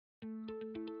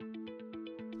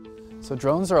So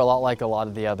drones are a lot like a lot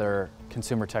of the other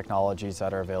consumer technologies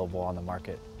that are available on the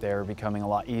market. They're becoming a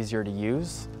lot easier to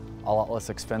use, a lot less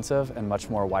expensive, and much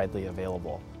more widely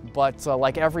available. But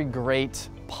like every great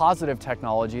positive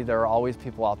technology, there are always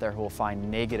people out there who will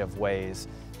find negative ways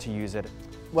to use it.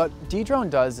 What Dedrone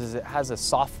does is it has a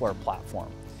software platform.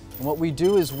 And what we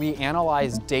do is we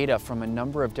analyze data from a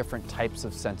number of different types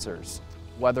of sensors,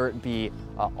 whether it be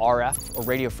RF or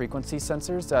radio frequency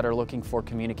sensors that are looking for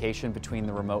communication between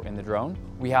the remote and the drone.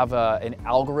 We have an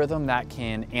algorithm that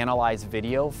can analyze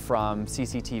video from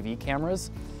CCTV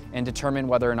cameras and determine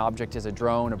whether an object is a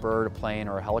drone, a bird, a plane,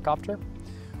 or a helicopter.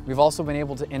 We've also been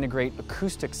able to integrate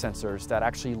acoustic sensors that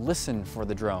actually listen for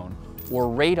the drone, or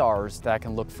radars that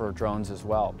can look for drones as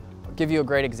well. I'll give you a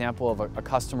great example of a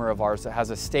customer of ours that has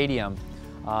a stadium.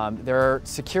 Their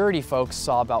security folks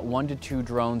saw about 1 to 2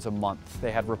 drones a month.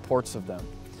 They had reports of them.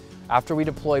 After we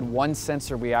deployed one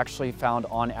sensor, we actually found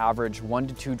on average 1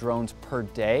 to 2 drones per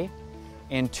day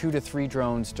and 2 to 3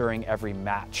 drones during every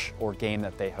match or game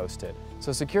that they hosted.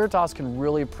 So Securitas can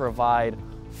really provide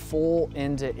full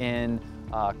end-to-end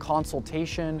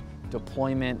consultation,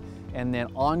 deployment, and then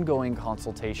ongoing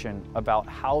consultation about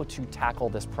how to tackle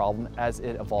this problem as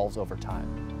it evolves over time.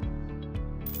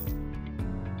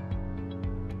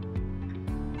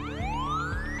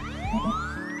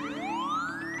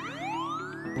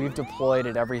 We've deployed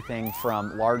at everything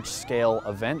from large-scale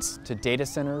events to data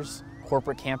centers,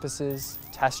 corporate campuses,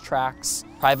 test tracks,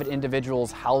 private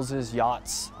individuals' houses,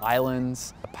 yachts,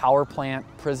 islands, a power plant,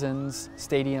 prisons,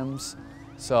 stadiums.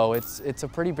 So it's a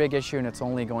pretty big issue, and it's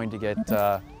only going to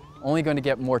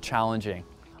get more challenging.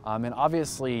 And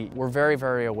obviously, we're very,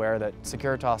 very aware that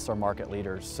Securitas are market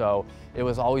leaders. So it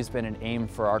was always been an aim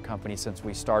for our company since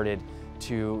we started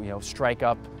to strike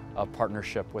up a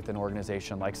partnership with an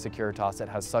organization like Securitas that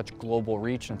has such global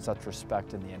reach and such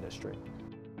respect in the industry.